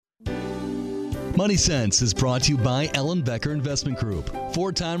Money Sense is brought to you by Ellen Becker Investment Group,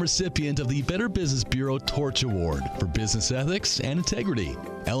 4-time recipient of the Better Business Bureau Torch Award for business ethics and integrity.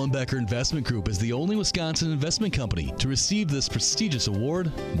 Ellen Becker Investment Group is the only Wisconsin investment company to receive this prestigious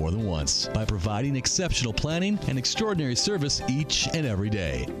award more than once by providing exceptional planning and extraordinary service each and every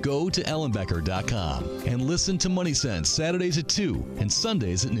day. Go to ellenbecker.com and listen to Money Sense Saturdays at 2 and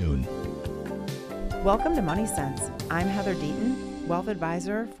Sundays at noon. Welcome to Money Sense. I'm Heather Deaton, Wealth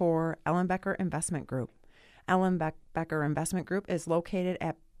Advisor for Ellen Becker Investment Group. Ellen Becker Investment Group is located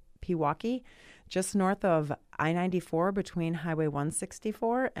at Pewaukee, just north of I-94 between Highway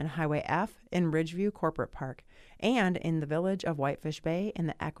 164 and Highway F in Ridgeview Corporate Park, and in the village of Whitefish Bay in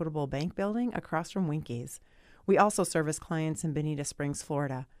the Equitable Bank Building across from Winkies. We also service clients in Bonita Springs,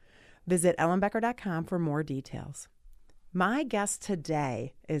 Florida. Visit ellenbecker.com for more details. My guest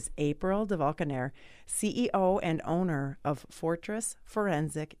today is April DeValkenaere, CEO and owner of Fortress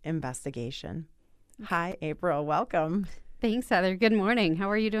Forensic Investigation. Hi, April. Welcome. Thanks, Heather. Good morning. How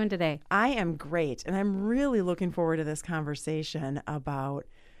are you doing today? I am great, and I'm really looking forward to this conversation about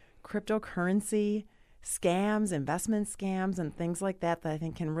cryptocurrency scams, investment scams, and things like that I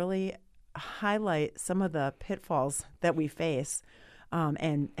think can really highlight some of the pitfalls that we face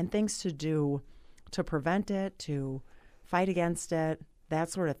and things to do to prevent it, to fight against it, that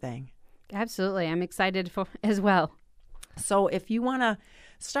sort of thing. Absolutely. I'm excited as well. So if you want to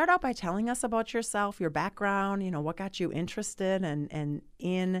start out by telling us about yourself, your background, what got you interested and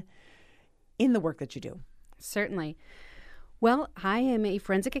in the work that you do. Certainly. Well, I am a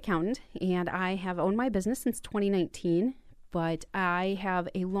forensic accountant, and I have owned my business since 2019, but I have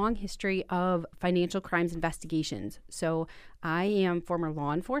a long history of financial crimes investigations. So I am former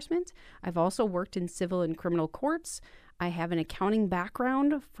law enforcement. I've also worked in civil and criminal courts. I have an accounting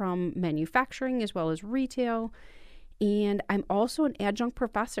background from manufacturing as well as retail. And I'm also an adjunct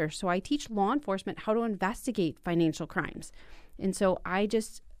professor, so I teach law enforcement how to investigate financial crimes. And so I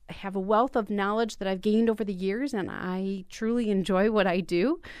just have a wealth of knowledge that I've gained over the years, and I truly enjoy what I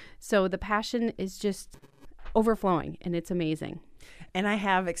do. So the passion is just overflowing, and it's amazing. And I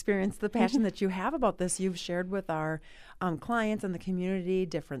have experienced the passion that you have about this. You've shared with our clients in the community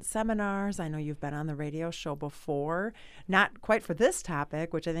different seminars. I know you've been on the radio show before, not quite for this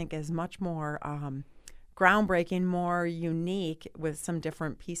topic, which I think is much more groundbreaking, more unique, with some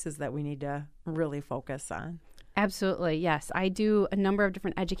different pieces that we need to really focus on. Absolutely, yes. I do a number of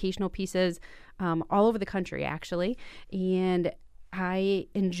different educational pieces all over the country, actually, and I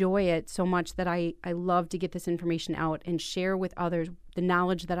enjoy it so much that I love to get this information out and share with others the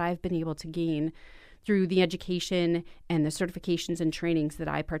knowledge that I've been able to gain through the education and the certifications and trainings that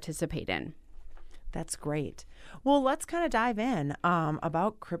I participate in. That's great. Well, let's kind of dive in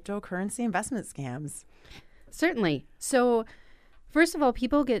about cryptocurrency investment scams. Certainly. So, first of all,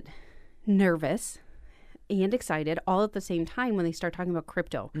 people get nervous and excited all at the same time when they start talking about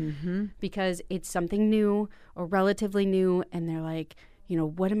crypto, because it's something new or relatively new, and they're like,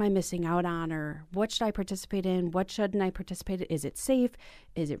 what am I missing out on, or what should I participate in? What shouldn't I participate in? Is it safe?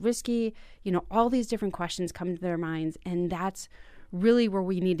 Is it risky? All these different questions come to their minds, and that's really where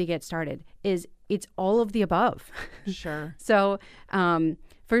we need to get started. It's all of the above. Sure. So,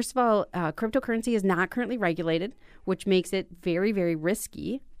 first of all, cryptocurrency is not currently regulated, which makes it very, very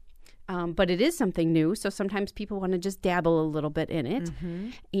risky. But it is something new, so sometimes people want to just dabble a little bit in it.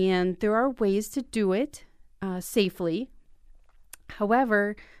 And there are ways to do it safely.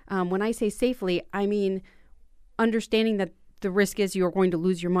 However, when I say safely, I mean understanding that the risk is you're going to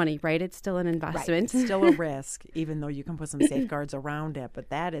lose your money, right? It's still an investment. Right. It's still a risk, even though you can put some safeguards around it. But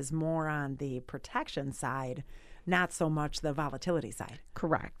that is more on the protection side, not so much the volatility side.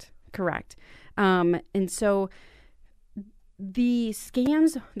 Correct. And so the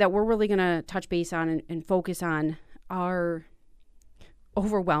scams that we're really going to touch base on and focus on are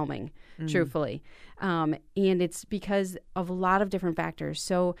overwhelming, truthfully. And it's because of a lot of different factors.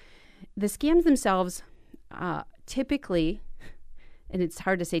 So the scams themselves typically, and it's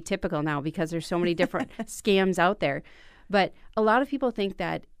hard to say typical now because there's so many different scams out there, but a lot of people think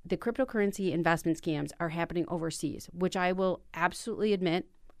that the cryptocurrency investment scams are happening overseas, which I will absolutely admit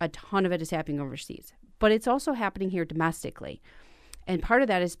a ton of it is happening overseas. But it's also happening here domestically. And part of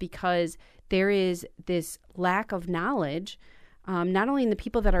that is because there is this lack of knowledge, not only in the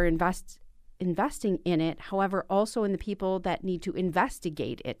people that are investing in it, however, also in the people that need to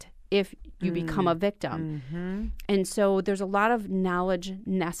investigate it if you become a victim. And so there's a lot of knowledge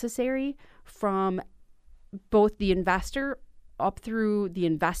necessary from both the investor up through the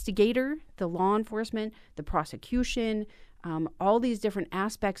investigator, the law enforcement, the prosecution, all these different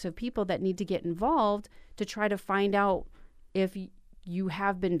aspects of people that need to get involved to try to find out if you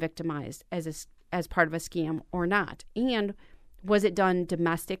have been victimized as part of a scam or not. And was it done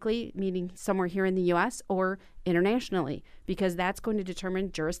domestically, meaning somewhere here in the U.S., or internationally? Because that's going to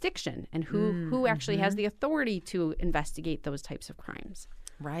determine jurisdiction and who actually has the authority to investigate those types of crimes.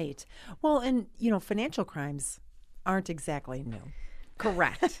 Right. Well, and, financial crimes aren't exactly new.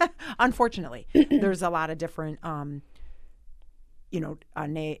 Correct. Unfortunately, there's a lot of different,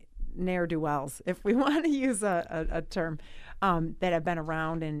 ne'er-do-wells, if we want to use a term, that have been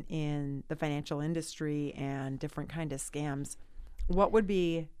around in the financial industry and different kind of scams. What would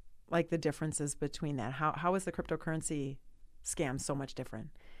be like the differences between that? How is the cryptocurrency scam so much different?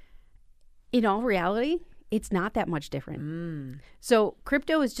 In all reality, it's not that much different. So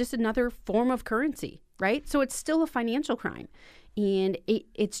crypto is just another form of currency, right? So it's still a financial crime. And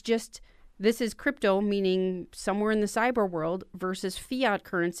it's just, this is crypto, meaning somewhere in the cyber world, versus fiat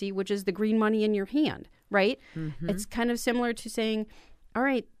currency, which is the green money in your hand, right? It's kind of similar to saying, all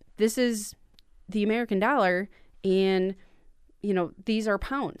right, this is the American dollar, and these are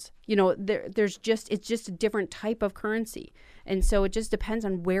pounds. It's just a different type of currency. And so it just depends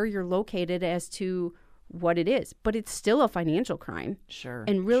on where you're located as to what it is. But it's still a financial crime. Sure.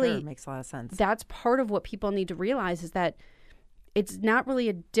 And really, it makes a lot of sense. That's part of what people need to realize, is that it's not really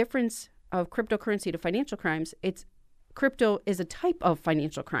a difference of cryptocurrency to financial crimes. Crypto is a type of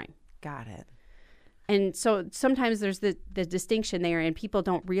financial crime. Got it. And so sometimes there's the distinction there, and people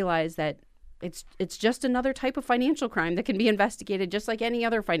don't realize that it's just another type of financial crime that can be investigated just like any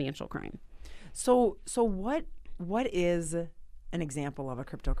other financial crime. So what is an example of a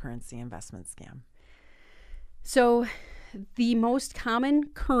cryptocurrency investment scam? So the most common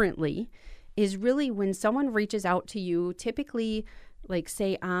currently is really when someone reaches out to you, typically, like,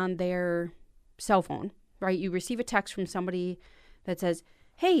 say, on their cell phone, right? You receive a text from somebody that says,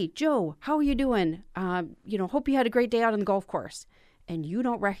 "Hey, Joe, how are you doing? Hope you had a great day out on the golf course." And you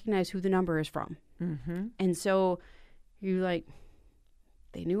don't recognize who the number is from. And so you're like,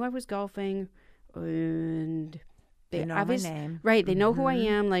 they knew I was golfing, and they know my name. Right, they know who I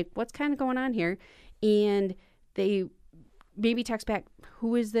am. Like, what's kind of going on here? And they maybe text back,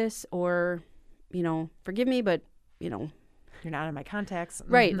 "Who is this?" Or, "Forgive me, but, you're not in my contacts."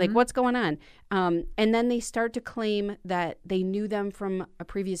 Right, like, what's going on? And then they start to claim that they knew them from a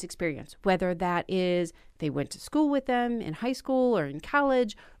previous experience, whether that is they went to school with them in high school or in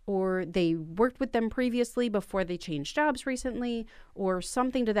college, or they worked with them previously before they changed jobs recently, or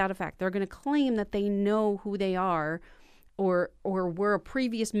something to that effect. They're going to claim that they know who they are, or were a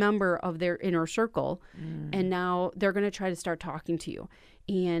previous member of their inner circle, and now they're going to try to start talking to you.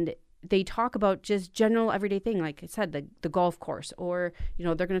 And they talk about just general everyday thing, like I said, the golf course, or,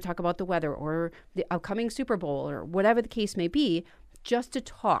 they're going to talk about the weather or the upcoming Super Bowl or whatever the case may be, just to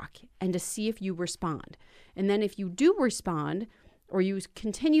talk and to see if you respond. And then if you do respond, or you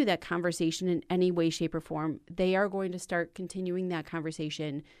continue that conversation in any way, shape, or form, they are going to start continuing that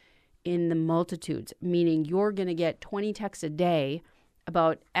conversation in the multitudes, meaning you're going to get 20 texts a day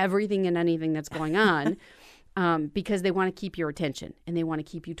about everything and anything that's going on. Because they want to keep your attention and they want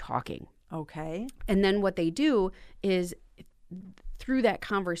to keep you talking. Okay. And then what they do is, through that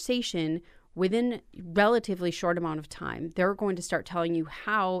conversation, within relatively short amount of time, they're going to start telling you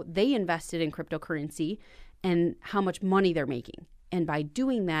how they invested in cryptocurrency and how much money they're making. And by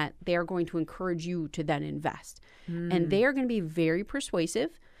doing that, they are going to encourage you to then invest. And they are going to be very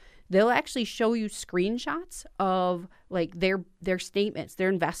persuasive. They'll actually show you screenshots of, like, their statements, their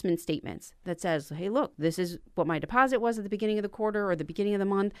investment statements, that says, "Hey, look, this is what my deposit was at the beginning of the quarter or the beginning of the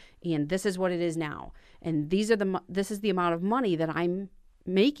month, and this is what it is now. And this is the amount of money that I'm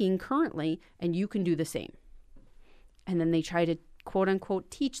making currently, and you can do the same." And then they try to, quote unquote,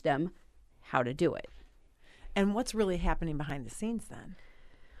 teach them how to do it. And what's really happening behind the scenes then?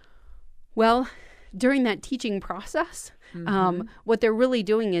 Well, during that teaching process, what they're really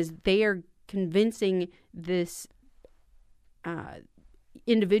doing is they are convincing this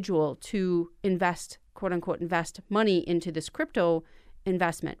individual to invest, quote unquote, invest money into this crypto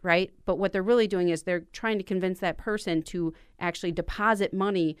investment, right? But what they're really doing is they're trying to convince that person to actually deposit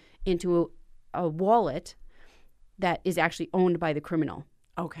money into a wallet that is actually owned by the criminal.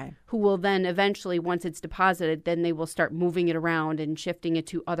 Okay. Who will then eventually, once it's deposited, then they will start moving it around and shifting it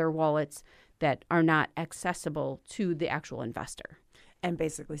to other wallets that are not accessible to the actual investor. And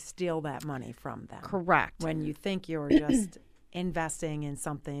basically steal that money from them. Correct. When you think you're just investing in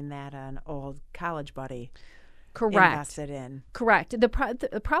something that an old college buddy invested in. Correct. The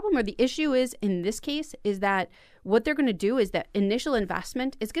problem or the issue is, in this case, is that what they're going to do is that initial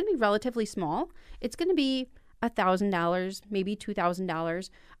investment is going to be relatively small. It's going to be $1,000, maybe $2,000,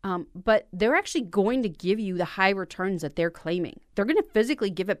 but they're actually going to give you the high returns that they're claiming. They're going to physically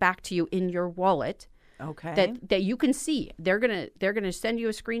give it back to you in your wallet. Okay. That you can see. They're gonna send you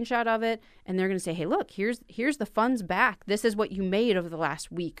a screenshot of it, and they're gonna say, "Hey, look, here's the funds back. This is what you made over the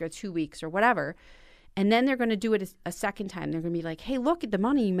last week or 2 weeks or whatever." And then they're gonna do it a second time. They're gonna be like, "Hey, look at the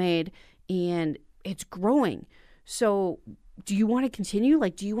money you made, and it's growing. So, do you want to continue?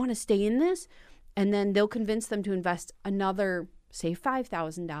 Like, do you want to stay in this?" And then they'll convince them to invest another, say,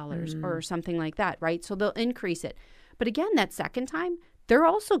 $5,000 or something like that, right? So they'll increase it. But again, that second time, they're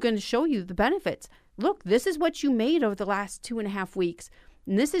also going to show you the benefits. Look, this is what you made over the last 2.5 weeks,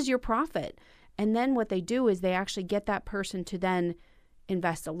 and this is your profit. And then what they do is they actually get that person to then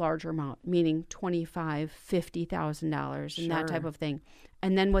invest a larger amount, meaning $25,000, $50,000 and that type of thing.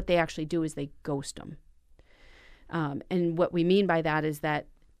 And then what they actually do is they ghost them. And what we mean by that is that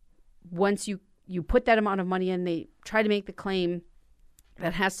once you put that amount of money in, they try to make the claim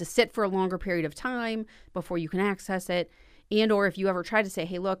that has to sit for a longer period of time before you can access it. And or if you ever try to say,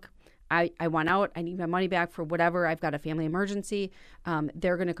 "Hey, look, I want out, I need my money back for whatever, I've got a family emergency,"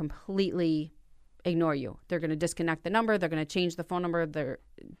 they're going to completely ignore you. They're going to disconnect the number. They're going to change the phone number.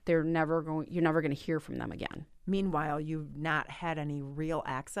 You're never going to hear from them again. Meanwhile, you've not had any real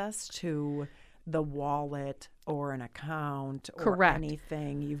access to the wallet or an account or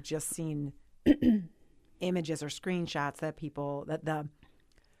anything. You've just seen images or screenshots that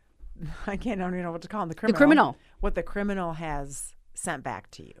I don't even know what to call them. The criminal. What the criminal has sent back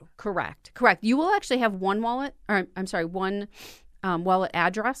to you. Correct. You will actually have one wallet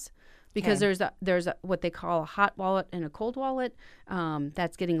address, because there's a what they call a hot wallet and a cold wallet.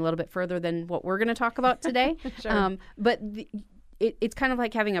 That's getting a little bit further than what we're going to talk about today. Sure. But it's kind of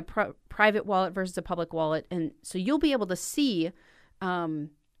like having a private wallet versus a public wallet, and so you'll be able to see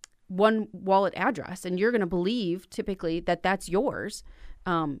one wallet address, and you're going to believe typically that that's yours.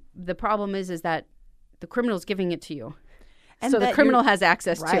 The problem is that the criminal's giving it to you. And so the criminal has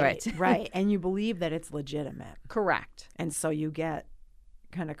access to it. Right. And you believe that it's legitimate. Correct. And so you get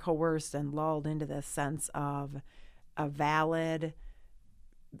kind of coerced and lulled into this sense of a valid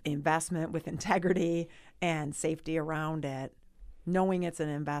investment with integrity and safety around it, knowing it's an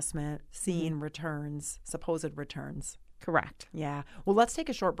investment, seeing returns, supposed returns. Correct. Yeah. Well, let's take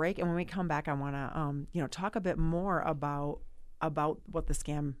a short break, and when we come back, I want to talk a bit more about what the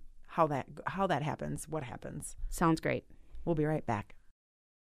scam, how that happens, what happens. Sounds great. We'll be right back.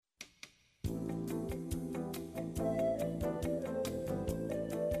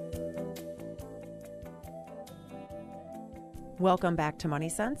 Welcome back to Money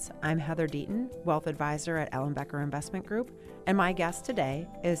Sense. I'm Heather Deaton, Wealth Advisor at Ellenbecker Investment Group, and my guest today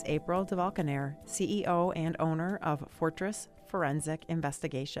is April DeValkenaere, CEO and owner of Fortress Forensic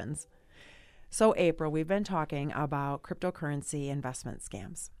Investigations. So, April, we've been talking about cryptocurrency investment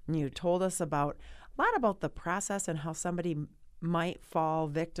scams. You told us a lot about the process and how somebody might fall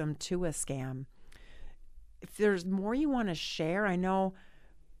victim to a scam. If there's more you want to share, I know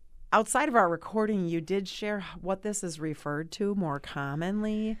outside of our recording, you did share what this is referred to more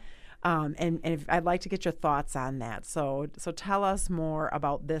commonly, and I'd like to get your thoughts on that. So tell us more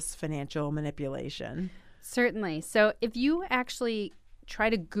about this financial manipulation. Certainly. So if you actually try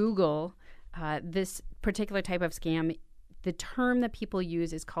to Google this particular type of scam, the term that people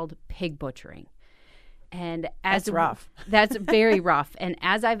use is called pig butchering. And that's rough. That's very rough. And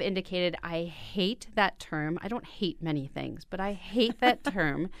as I've indicated, I hate that term. I don't hate many things, but I hate that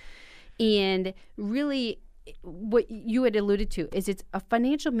term. And really, what you had alluded to is it's a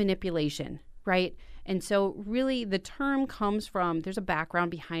financial manipulation, right? And so really the term comes from, there's a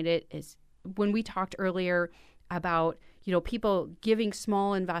background behind it, is when we talked earlier about, people giving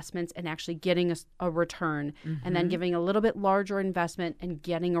small investments and actually getting a return, and then giving a little bit larger investment and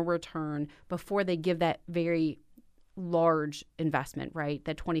getting a return before they give that very large investment, right?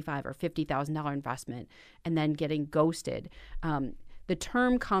 That $25,000 or $50,000 investment, and then getting ghosted. The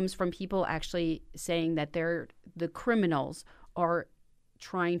term comes from people actually saying that the criminals are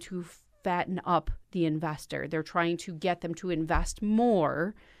trying to fatten up the investor. They're trying to get them to invest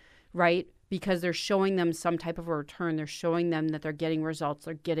more, right? Because they're showing them some type of a return. They're showing them that they're getting results.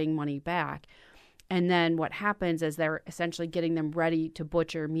 They're getting money back. And then what happens is they're essentially getting them ready to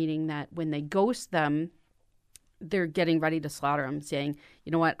butcher, meaning that when they ghost them, they're getting ready to slaughter them, saying,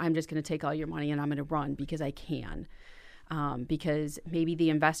 you know what, I'm just going to take all your money and I'm going to run because I can. Because maybe the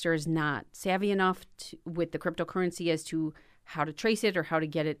investor is not savvy enough with the cryptocurrency as to how to trace it or how to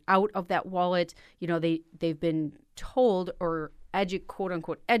get it out of that wallet. They've been told or quote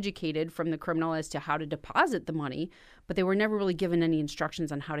unquote educated from the criminal as to how to deposit the money, but they were never really given any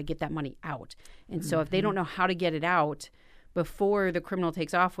instructions on how to get that money out. And so if they don't know how to get it out before the criminal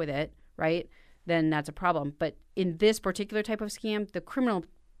takes off with it, right, then that's a problem. But in this particular type of scam, the criminal,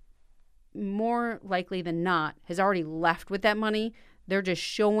 more likely than not, has already left with that money. They're just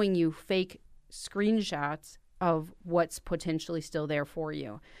showing you fake screenshots of what's potentially still there for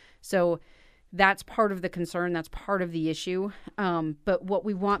you. So that's part of the concern. That's part of the issue. But what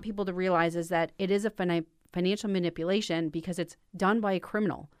we want people to realize is that it is a financial manipulation because it's done by a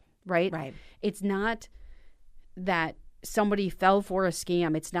criminal, right? Right. It's not that somebody fell for a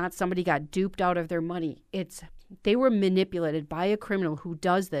scam. It's not somebody got duped out of their money. It's they were manipulated by a criminal who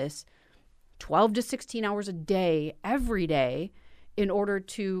does this 12 to 16 hours a day, every day, in order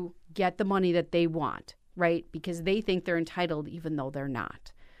to get the money that they want, right? Because they think they're entitled even though they're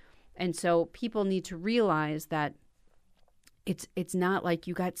not. And so people need to realize that it's not like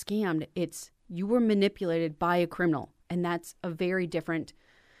you got scammed. It's you were manipulated by a criminal. And that's a very different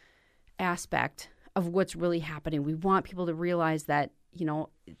aspect of what's really happening. We want people to realize that, you know,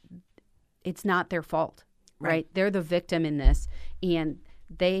 it's not their fault, right? They're the victim in this. And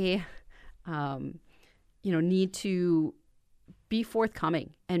they, need to be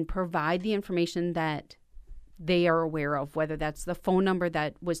forthcoming and provide the information that they are aware of, whether that's the phone number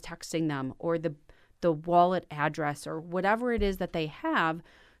that was texting them or the wallet address or whatever it is that they have,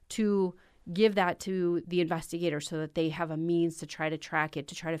 to give that to the investigator so that they have a means to try to track it,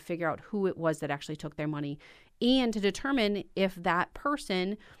 to try to figure out who it was that actually took their money, and to determine if that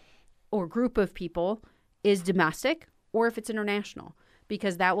person or group of people is domestic or if it's international,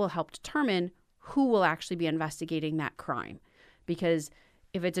 because that will help determine who will actually be investigating that crime. Because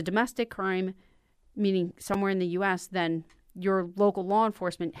if it's a domestic crime, meaning somewhere in the U.S., then your local law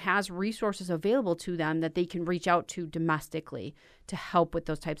enforcement has resources available to them that they can reach out to domestically to help with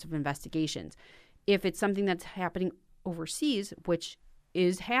those types of investigations. If it's something that's happening overseas, which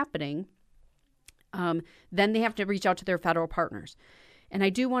is happening, then they have to reach out to their federal partners. And I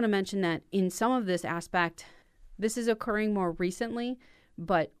do want to mention that in some of this aspect, this is occurring more recently,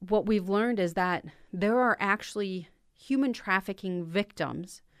 but what we've learned is that there are actually human trafficking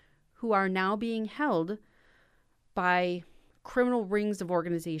victims who are now being held by criminal rings of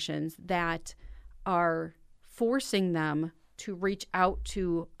organizations that are forcing them to reach out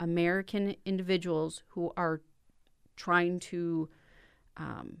to American individuals who are trying to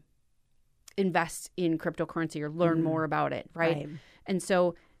invest in cryptocurrency or learn more about it, right? And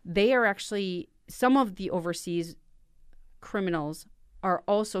so they are actually, some of the overseas criminals are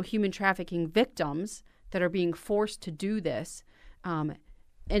also human trafficking victims that are being forced to do this.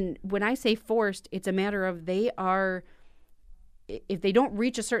 And when I say forced, it's a matter of if they don't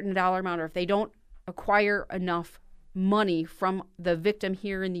reach a certain dollar amount, or if they don't acquire enough money from the victim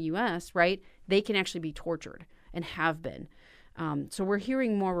here in the U.S., right, they can actually be tortured and have been. So we're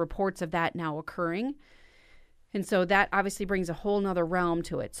hearing more reports of that now occurring. And so that obviously brings a whole nother realm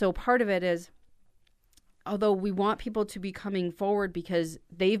to it. So part of it is, although we want people to be coming forward because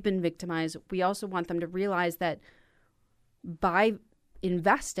they've been victimized, we also want them to realize that by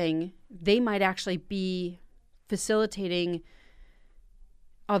investing, they might actually be facilitating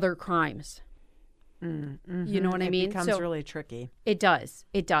other crimes. Mm-hmm. You know what I mean? It becomes really tricky. It does.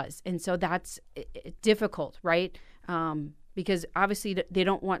 And so that's difficult, right? Because obviously they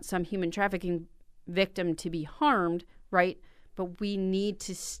don't want some human trafficking victim to be harmed, right? But we need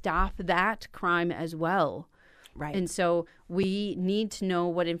to stop that crime as well. Right. And so we need to know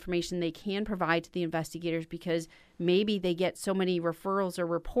what information they can provide to the investigators, because maybe they get so many referrals or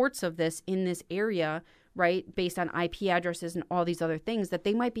reports of this in this area, right, based on IP addresses and all these other things, that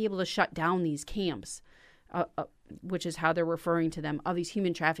they might be able to shut down these camps, which is how they're referring to them, of these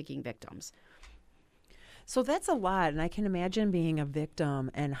human trafficking victims. So that's a lot. And I can imagine being a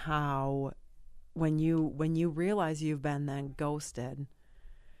victim and how when you realize you've been then ghosted,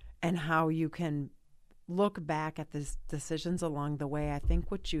 and how you can look back at the decisions along the way. I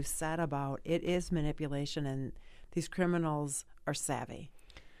think what you said about it is manipulation, and these criminals are savvy.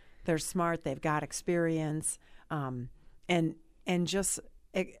 They're smart. They've got experience, and just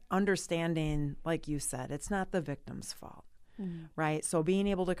understanding, like you said, it's not the victim's fault, right? So being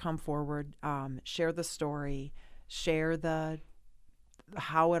able to come forward, share the story, share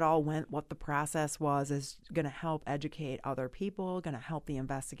how it all went, what the process was, is going to help educate other people, going to help the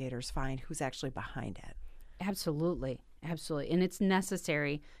investigators find who's actually behind it. Absolutely. And it's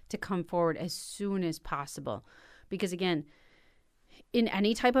necessary to come forward as soon as possible, because again, in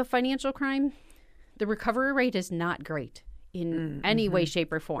any type of financial crime, the recovery rate is not great in any way,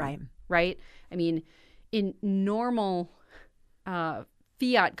 shape, or form, right? I mean, in normal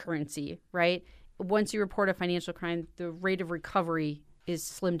fiat currency, right? Once you report a financial crime, the rate of recovery is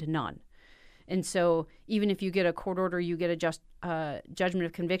slim to none. And so even if you get a court order, you get a judgment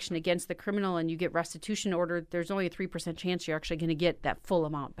of conviction against the criminal and you get restitution order, there's only a 3% chance you're actually going to get that full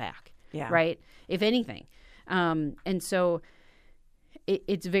amount back, right? If anything. And so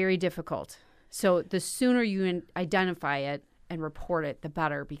it's very difficult. So the sooner you identify it and report it, the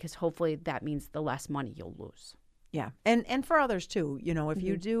better, because hopefully that means the less money you'll lose. Yeah. And for others too, if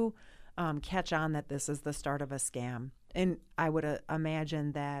you do catch on that this is the start of a scam, and I would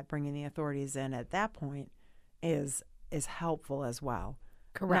imagine that bringing the authorities in at that point is helpful as well.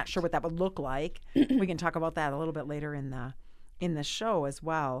 Correct. I'm not sure what that would look like. We can talk about that a little bit later in the show as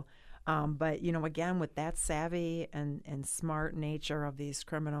well. But again, with that savvy and smart nature of these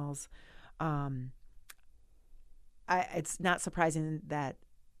criminals, it's not surprising that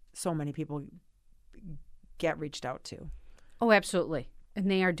so many people get reached out to. Oh, absolutely. And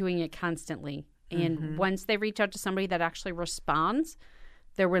they are doing it constantly. And once they reach out to somebody that actually responds,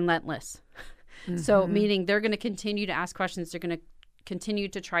 they're relentless. So meaning they're going to continue to ask questions. They're going to continue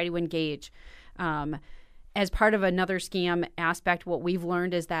to try to engage. As part of another scam aspect, what we've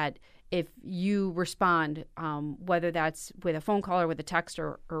learned is that if you respond, whether that's with a phone call or with a text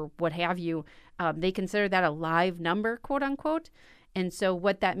or what have you, they consider that a live number, quote unquote. And so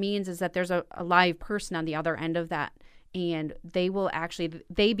what that means is that there's a live person on the other end of that. And they will actually,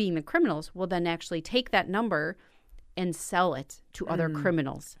 they being the criminals, will then actually take that number and sell it to other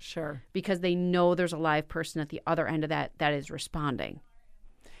criminals. Sure. Because they know there's a live person at the other end of that is responding.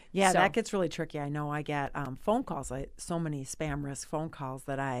 Yeah, that gets really tricky. I know I get phone calls, so many spam risk phone calls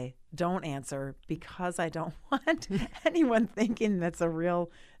that I don't answer because I don't want anyone thinking that's a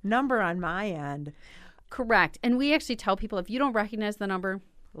real number on my end. Correct. And we actually tell people, if you don't recognize the number,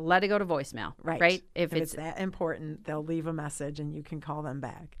 let it go to voicemail. Right? If it's that important, they'll leave a message and you can call them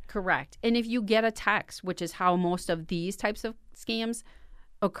back. Correct. And if you get a text, which is how most of these types of scams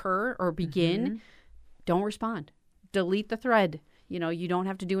occur or begin, don't respond. Delete the thread. You don't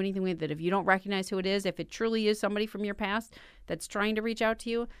have to do anything with it. If you don't recognize who it is, if it truly is somebody from your past that's trying to reach out to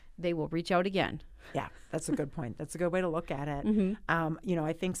you, they will reach out again. Yeah, that's a good point. That's a good way to look at it.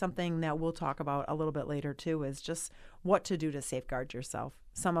 I think something that we'll talk about a little bit later too is just what to do to safeguard yourself.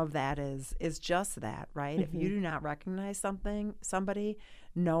 Some of that is just that, right? If you do not recognize somebody,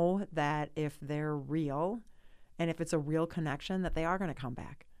 know that if they're real and if it's a real connection, that they are going to come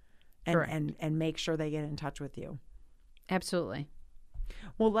back and make sure they get in touch with you. Absolutely.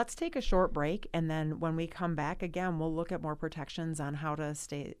 Well, let's take a short break, and then when we come back again, we'll look at more protections on how to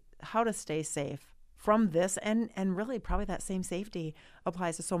stay safe from this, and really probably that same safety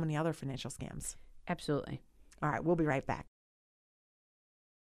applies to so many other financial scams. Absolutely. All right, we'll be right back.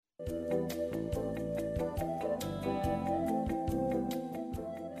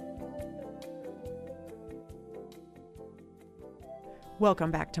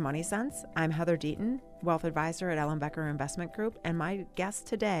 Welcome back to Money Sense. I'm Heather Deaton, Wealth Advisor at Ellenbecker Investment Group, and my guest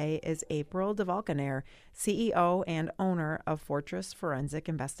today is April DeValkenaere, CEO and owner of Fortress Forensic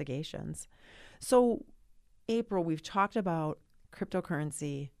Investigations. So, April, we've talked about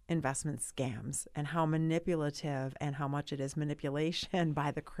cryptocurrency investment scams and how manipulative and how much it is manipulation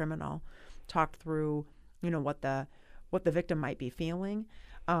by the criminal. Talked through, what the victim might be feeling.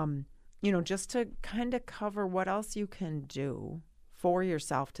 Just to kind of cover what else you can do for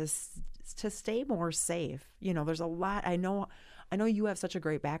yourself to stay more safe. There's a lot. I know you have such a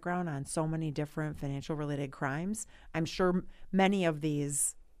great background on so many different financial related crimes. I'm sure many of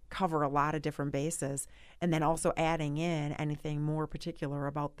these cover a lot of different bases, and then also adding in anything more particular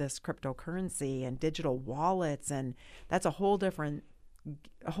about this cryptocurrency and digital wallets, and that's a whole different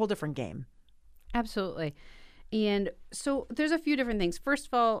game. Absolutely. And so there's a few different things. First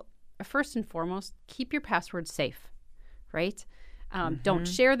and foremost, keep your passwords safe, right? Don't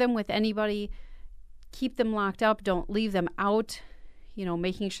share them with anybody. Keep them locked up. Don't leave them out.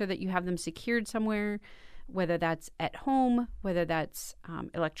 Making sure that you have them secured somewhere, whether that's at home, whether that's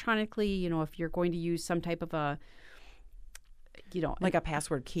electronically, if you're going to use some type of a, like a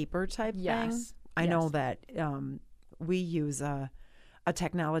password keeper type thing. I know that we use a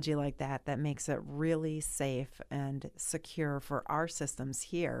technology like that makes it really safe and secure for our systems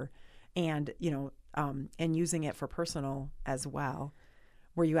here. And, and using it for personal as well,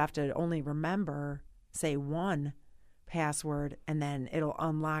 where you have to only remember, say, one password, and then it'll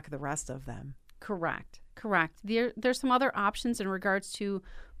unlock the rest of them. Correct. There's some other options in regards to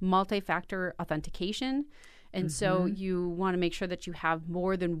multi-factor authentication. And so you want to make sure that you have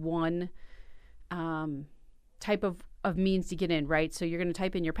more than one type of of means to get in, right? So you're going to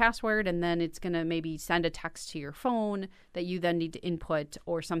type in your password, and then it's going to maybe send a text to your phone that you then need to input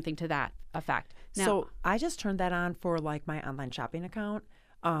or something to that effect. Now, so I just turned that on for like my online shopping account.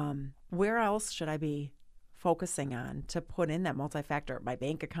 Where else should I be focusing on to put in that multi-factor? My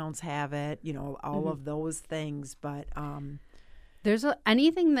bank accounts have it, all of those things, but there's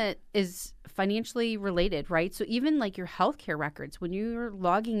anything that is financially related, right? So even like your healthcare records, when you're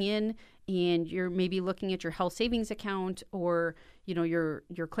logging in and you're maybe looking at your health savings account or,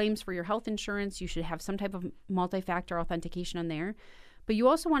 your claims for your health insurance, you should have some type of multi-factor authentication on there. But you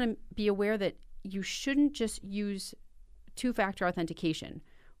also want to be aware that you shouldn't just use two-factor authentication,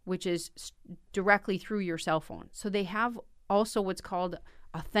 which is directly through your cell phone. So they have also what's called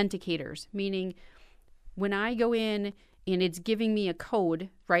authenticators, meaning when I go in and it's giving me a code,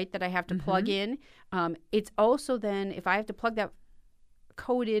 right, that I have to plug in, it's also then, if I have to plug that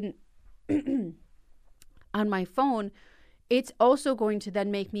code in on my phone, it's also going to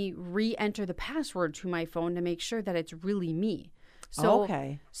then make me re-enter the password to my phone to make sure that it's really me. So,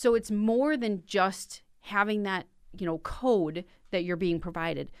 so it's more than just having that, code that you're being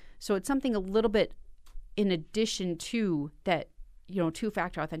provided. So it's something a little bit in addition to that,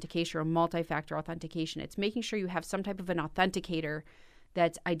 two-factor authentication or multi-factor authentication. It's making sure you have some type of an authenticator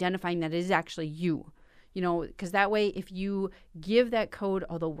that's identifying that it is actually you, because that way if you give that code,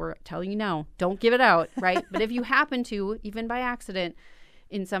 although we're telling you now, don't give it out, right? But if you happen to, even by accident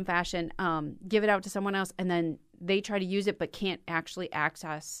in some fashion, give it out to someone else and then they try to use it but can't actually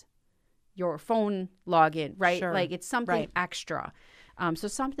access your phone login, right? Sure. Like it's something extra. So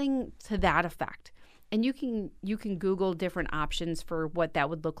something to that effect. And you can Google different options for what that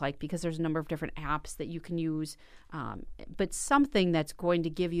would look like because there's a number of different apps that you can use. But something that's going to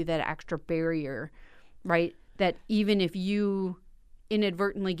give you that extra barrier, right? That even if you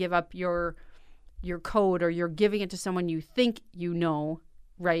inadvertently give up your code or you're giving it to someone you think you know,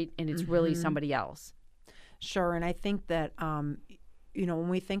 right? And it's really somebody else. Sure. And I think that, when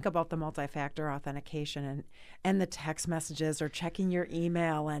we think about the multi-factor authentication and the text messages or checking your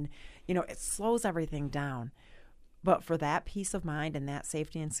email and, it slows everything down. But for that peace of mind and that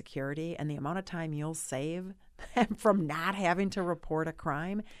safety and security and the amount of time you'll save from not having to report a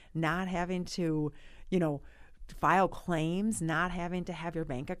crime, not having to, file claims, not having to have your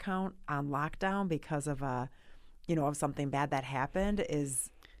bank account on lockdown because of of something bad that happened is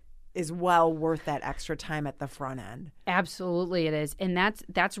well worth that extra time at the front end. Absolutely it is. And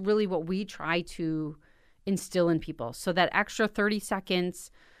that's really what we try to instill in people. So that extra 30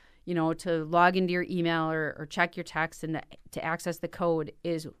 seconds, to log into your email or check your text and to access the code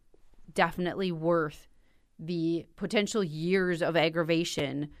is definitely worth the potential years of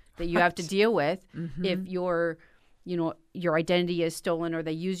aggravation that you have to deal with if your identity is stolen or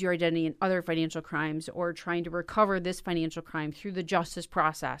they use your identity in other financial crimes or trying to recover this financial crime through the justice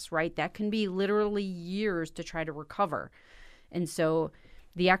process, right? That can be literally years to try to recover. And so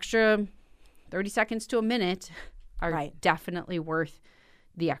the extra 30 seconds to a minute are definitely worth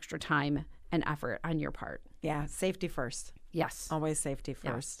the extra time and effort on your part. Yeah, safety first. Yes. Always safety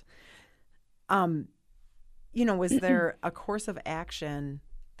first. Was there a course of action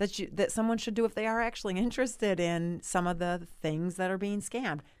that someone should do if they are actually interested in some of the things that are being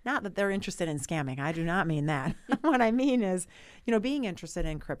scammed? Not that they're interested in scamming. I do not mean that. What I mean is, being interested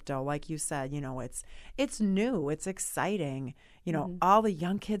in crypto, like you said, it's new, it's exciting. All the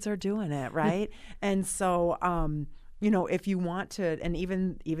young kids are doing it, right? And so, if you want to, and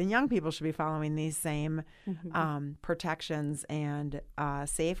even young people should be following these same protections and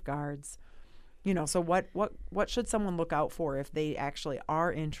safeguards. So what should someone look out for if they actually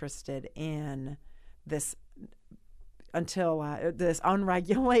are interested in this this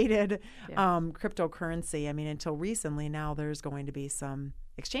unregulated cryptocurrency? I mean, until recently, now there's going to be some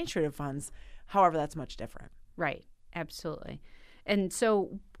exchange traded funds. However, that's much different. Right. Absolutely. And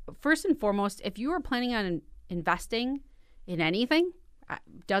so first and foremost, if you are planning on investing in anything,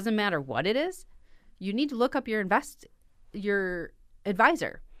 doesn't matter what it is, you need to look up your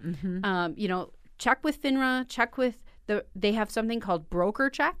advisor. Check with FINRA, check with they have something called broker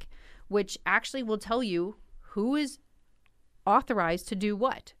check, which actually will tell you who is authorized to do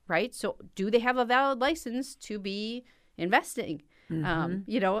what, right? So do they have a valid license to be investing,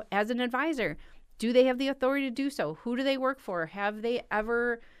 as an advisor? Do they have the authority to do so? Who do they work for? Have they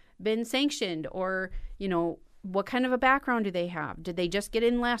ever been sanctioned or, what kind of a background do they have? Did they just get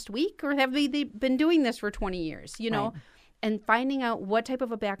in last week or have they been doing this for 20 years, Right. And finding out what type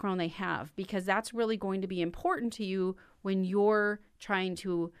of a background they have, because that's really going to be important to you when you're trying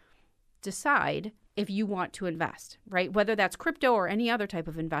to decide if you want to invest, right? Whether that's crypto or any other type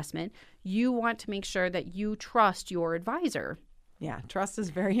of investment, you want to make sure that you trust your advisor. Yeah, trust is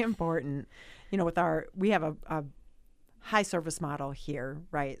very important. We have a high service model here,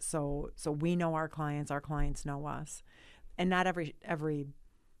 right? So we know our clients know us. And not every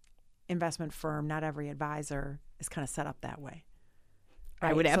investment firm, not every advisor is kind of set up that way. Right?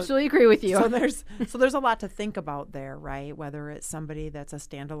 I would absolutely agree with you. So there's a lot to think about there, right? Whether it's somebody that's a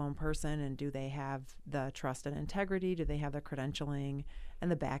standalone person, and do they have the trust and integrity? Do they have the credentialing and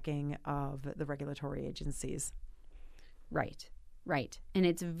the backing of the regulatory agencies? Right. And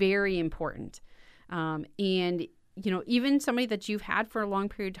it's very important. And even somebody that you've had for a long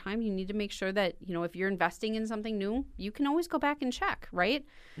period of time, you need to make sure that, if you're investing in something new, you can always go back and check, right?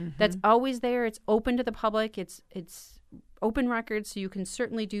 Mm-hmm. That's always there. It's open to the public. It's open records, so you can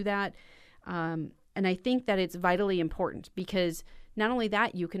certainly do that. And I think that it's vitally important, because not only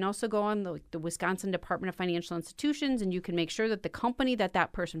that, you can also go on the Wisconsin Department of Financial Institutions, and you can make sure that the company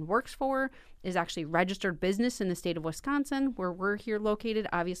that person works for is actually registered business in the state of Wisconsin, where we're here located.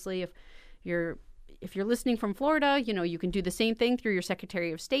 Obviously, if you're listening from Florida, you can do the same thing through your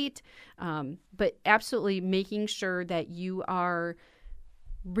Secretary of State. But absolutely making sure that you are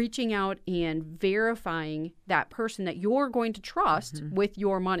reaching out and verifying that person that you're going to trust with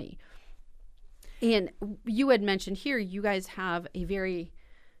your money. And you had mentioned here, you guys have a very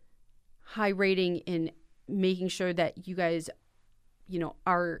high rating in making sure that you guys,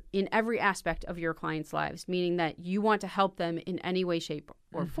 are in every aspect of your clients' lives, meaning that you want to help them in any way, shape,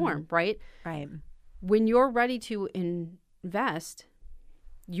 or form, right? Right. When you're ready to invest,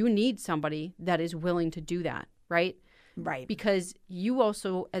 you need somebody that is willing to do that, right? Right. Because you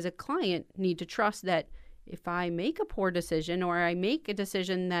also, as a client, need to trust that if I make a poor decision, or I make a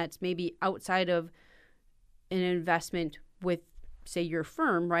decision that's maybe outside of an investment with, say, your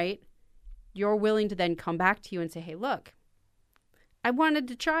firm, right? You're willing to then come back to you and say, hey, look, I wanted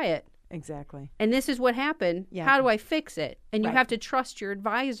to try it. Exactly. And this is what happened. Yeah. How do I fix it? And you have to trust your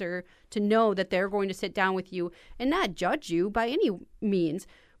advisor to know that they're going to sit down with you and not judge you by any means,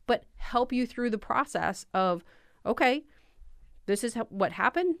 but help you through the process of, okay, this is what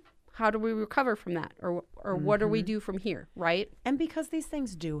happened. How do we recover from that? Or what do we do from here, right? And because these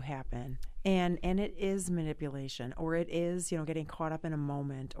things do happen, and it is manipulation, or it is, getting caught up in a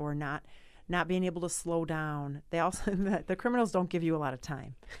moment, or not being able to slow down. They also, the criminals don't give you a lot of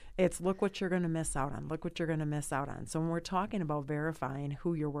time. It's look what you're going to miss out on. Look what you're going to miss out on. So when we're talking about verifying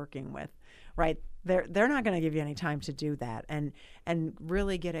who you're working with, right, they're not going to give you any time to do that, and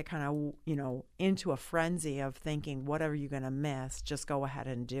really get it kind of, into a frenzy of thinking whatever you're going to miss, just go ahead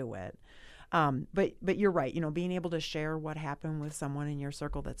and do it. But you're right, being able to share what happened with someone in your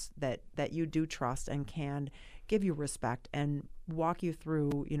circle that you do trust and can give you respect and walk you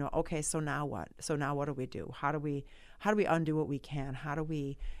through, okay, so now what? So now what do we do? How do we undo what we can? How do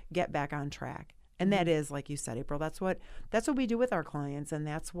we get back on track? And that is, like you said, April, that's what we do with our clients, and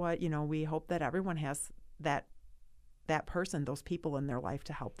that's what, we hope that everyone has that person, those people in their life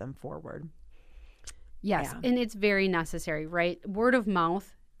to help them forward. Yes, yeah. And it's very necessary, right? Word of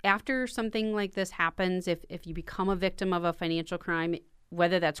mouth. After something like this happens, if you become a victim of a financial crime,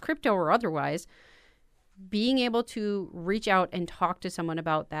 whether that's crypto or otherwise, being able to reach out and talk to someone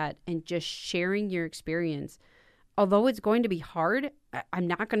about that and just sharing your experience, although it's going to be hard, I'm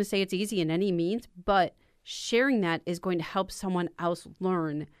not going to say it's easy in any means, but sharing that is going to help someone else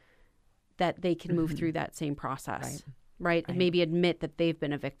learn that they can move through that same process, right? And maybe admit that they've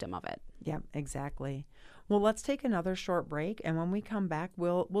been a victim of it. Yeah, exactly. Well, let's take another short break, and when we come back,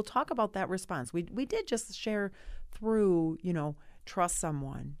 we'll talk about that response. We did just share through, trust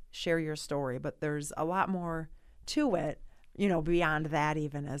someone, share your story, but there's a lot more to it, beyond that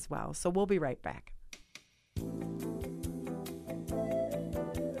even as well. So we'll be right back.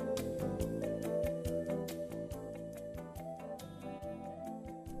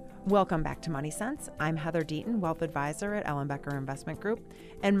 Welcome back to Money Sense. I'm Heather Deaton, Wealth Advisor at Ellenbecker Investment Group,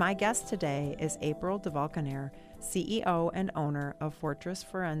 and my guest today is April DeValkenaere, CEO and owner of Fortress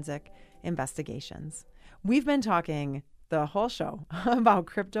Forensic Investigations. We've been talking the whole show about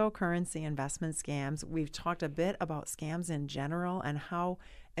cryptocurrency investment scams. We've talked a bit about scams in general and how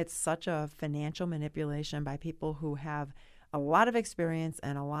it's such a financial manipulation by people who have a lot of experience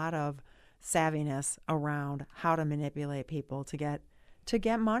and a lot of savviness around how to manipulate people to get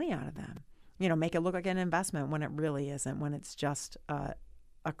money out of them. Make it look like an investment when it really isn't, when it's just a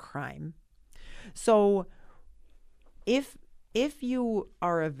crime. So if you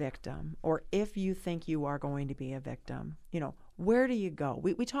are a victim, or if you think you are going to be a victim, where do you go?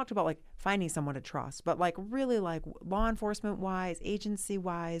 We talked about finding someone to trust, but really law enforcement wise, agency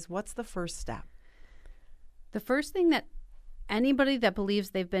wise, what's the first step? The first thing that anybody that believes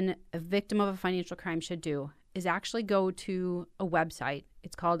they've been a victim of a financial crime should do is actually go to a website.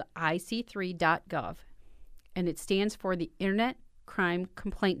 It's called ic3.gov, and it stands for the Internet Crime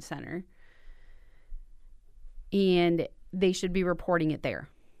Complaint Center, and they should be reporting it there.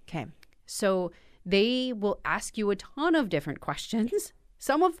 Okay. So they will ask you a ton of different questions,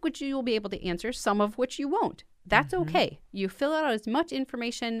 some of which you will be able to answer, some of which you won't. That's okay. You fill out as much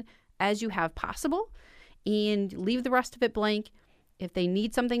information as you have possible and leave the rest of it blank. If they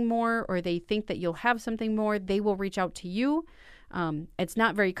need something more or they think that you'll have something more, they will reach out to you. It's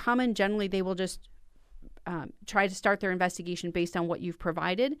not very common. Generally, they will just try to start their investigation based on what you've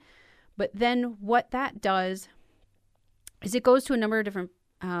provided. But then what that does is it goes to a number of different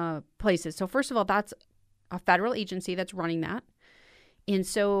places. So first of all, that's a federal agency that's running that. And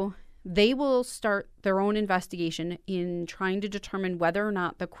so they will start their own investigation in trying to determine whether or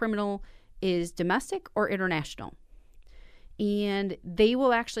not the criminal is domestic or international. And they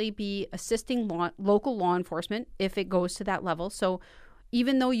will actually be assisting local law enforcement if it goes to that level. So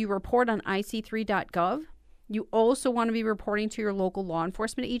even though you report on ic3.gov, you also want to be reporting to your local law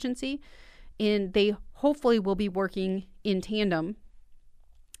enforcement agency. And they hopefully will be working in tandem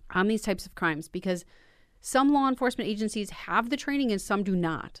on these types of crimes, because some law enforcement agencies have the training and some do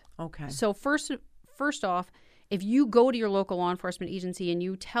not. Okay. So first off, if you go to your local law enforcement agency and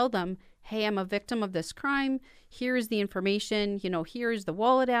you tell them, hey, I'm a victim of this crime, here's the information, here's the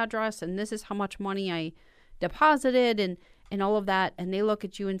wallet address, and this is how much money I deposited and all of that, and they look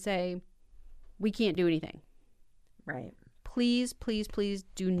at you and say, we can't do anything. Right. Please, please, please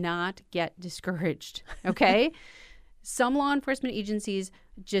do not get discouraged, okay? Some law enforcement agencies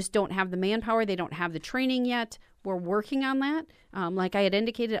just don't have the manpower. They don't have the training yet. We're working on that. Like I had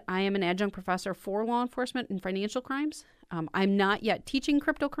indicated, I am an adjunct professor for law enforcement and financial crimes. I'm not yet teaching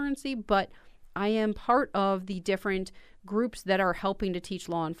cryptocurrency, but I am part of the different groups that are helping to teach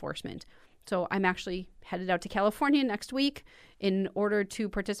law enforcement. So I'm actually headed out to California next week in order to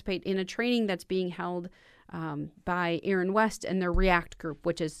participate in a training that's being held by Aaron West and their REACT group,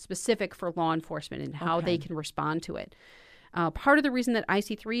 which is specific for law enforcement and how they can respond to it. Part of the reason that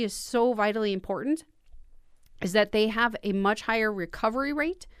IC3 is so vitally important is that they have a much higher recovery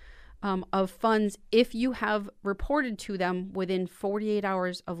rate of funds if you have reported to them within 48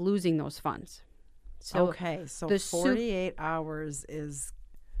 hours of losing those funds. So 48 hours is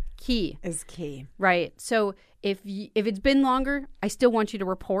key. Right. So if it's been longer, I still want you to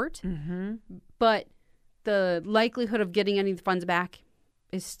report, but the likelihood of getting any of the funds back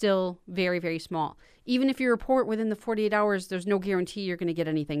is still very, very small. Even if you report within the 48 hours, there's no guarantee you're going to get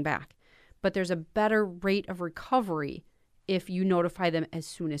anything back. But there's a better rate of recovery if you notify them as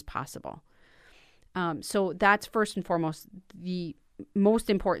soon as possible. So that's first and foremost the most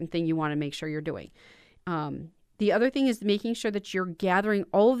important thing you want to make sure you're doing. The other thing is making sure that you're gathering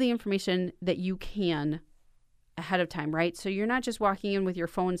all of the information that you can ahead of time, right? So you're not just walking in with your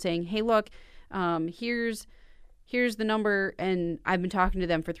phone saying, hey, look, here's the number, and I've been talking to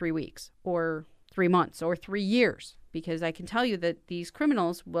them for 3 weeks or 3 months or 3 years, because I can tell you that these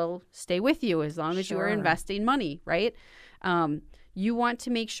criminals will stay with you as long as you are investing money, right? You want to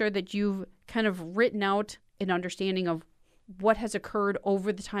make sure that you've kind of written out an understanding of what has occurred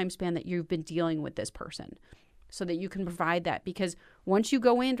over the time span that you've been dealing with this person so that you can provide that, because once you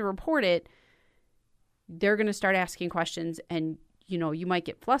go in to report it, they're going to start asking questions, and you might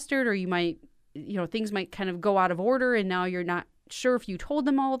get flustered, or you might things might kind of go out of order, and now you're not sure if you told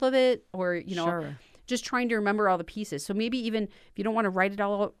them all of it, or, just trying to remember all the pieces. So maybe even if you don't want to write it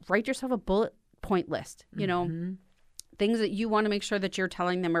all out, write yourself a bullet point list, things that you want to make sure that you're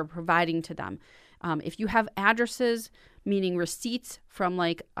telling them or providing to them. If you have addresses, meaning receipts from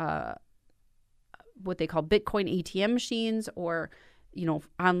like what they call Bitcoin ATM machines, or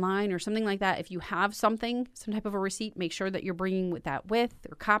online or something like that, if you have some type of a receipt, make sure that you're bringing that with,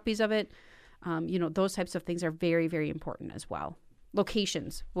 or copies of it. Those types of things are very, very important as well.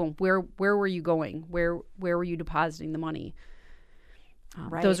 Locations. Well, where were you going? Where were you depositing the money?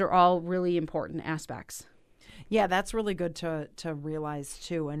 Right. Those are all really important aspects. Yeah, that's really good to realize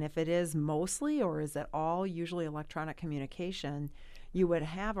too. And if it is mostly, or is it all usually electronic communication, you would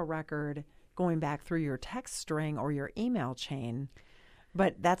have a record going back through your text string or your email chain.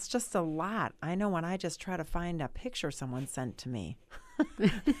 But that's just a lot. I know when I just try to find a picture someone sent to me,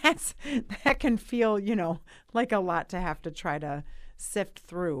 that can feel, like a lot to have to try to sift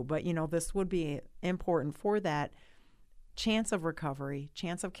through. But, this would be important for that chance of recovery,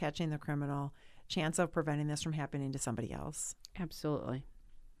 chance of catching the criminal, chance of preventing this from happening to somebody else. Absolutely.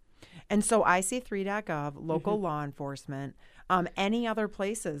 And so IC3.gov, local law enforcement, any other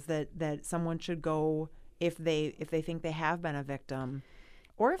places that someone should go if they think they have been a victim,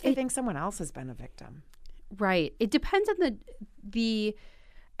 or if they think someone else has been a victim. Right. It depends on the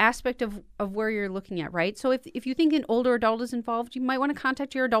aspect of where you're looking at, right? So if you think an older adult is involved, you might want to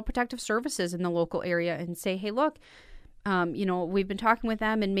contact your adult protective services in the local area and say, hey, look, we've been talking with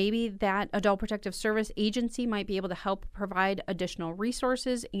them, and maybe that adult protective service agency might be able to help provide additional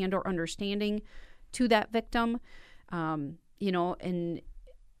resources and or understanding to that victim. And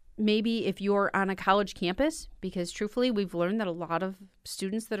maybe if you're on a college campus, because truthfully, we've learned that a lot of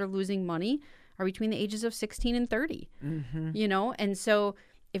students that are losing money are between the ages of 16 and 30, and so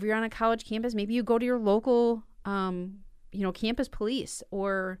if you're on a college campus, maybe you go to your local, campus police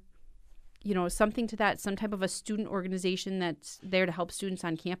or, something to that, some type of a student organization that's there to help students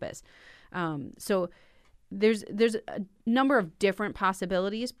on campus. So there's a number of different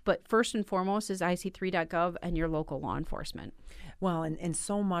possibilities, but first and foremost is ic3.gov and your local law enforcement. Well, and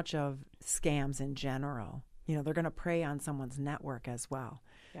so much of scams in general, they're going to prey on someone's network as well.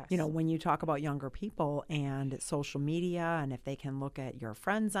 Yes. When you talk about younger people and social media, and if they can look at your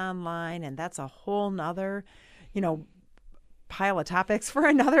friends online, and that's a whole nother, pile of topics for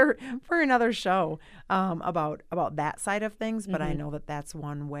another show about that side of things. But I know that that's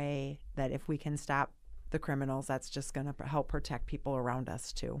one way that if we can stop the criminals, that's just going to help protect people around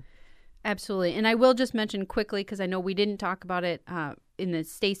us too. Absolutely. And I will just mention quickly, because I know we didn't talk about it in the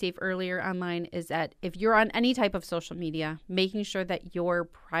Stay Safe Earlier online, is that if you're on any type of social media, making sure that your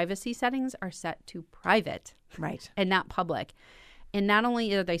privacy settings are set to private, right, and not public. And not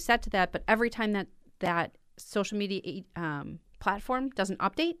only are they set to that, but every time that social media platform doesn't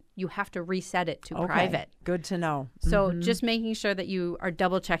update, you have to reset it to private. Good to know. So just making sure that you are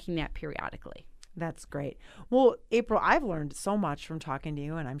double checking that periodically. That's great. Well, April, I've learned so much from talking to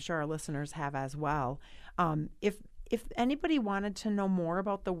you, and I'm sure our listeners have as well. If anybody wanted to know more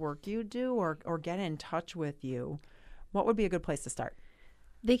about the work you do or get in touch with you, what would be a good place to start?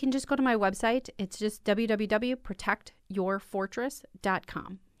 They can just go to my website. It's just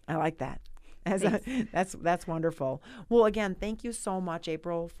www.protectyourfortress.com. I like that. That's wonderful. Well, again, thank you so much,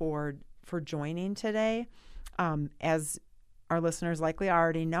 April, for joining today. As our listeners likely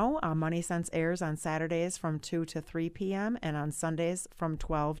already know, Money Sense airs on Saturdays from 2 to 3 p.m. and on Sundays from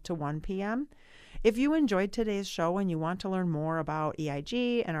 12 to 1 p.m. If you enjoyed today's show and you want to learn more about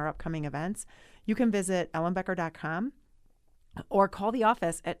EIG and our upcoming events, you can visit ellenbecker.com or call the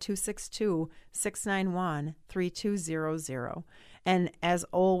office at 262-691-3200. And as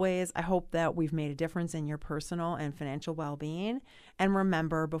always, I hope that we've made a difference in your personal and financial well-being. And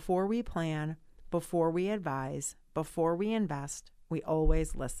remember, before we plan, before we advise, before we invest, we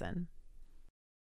always listen.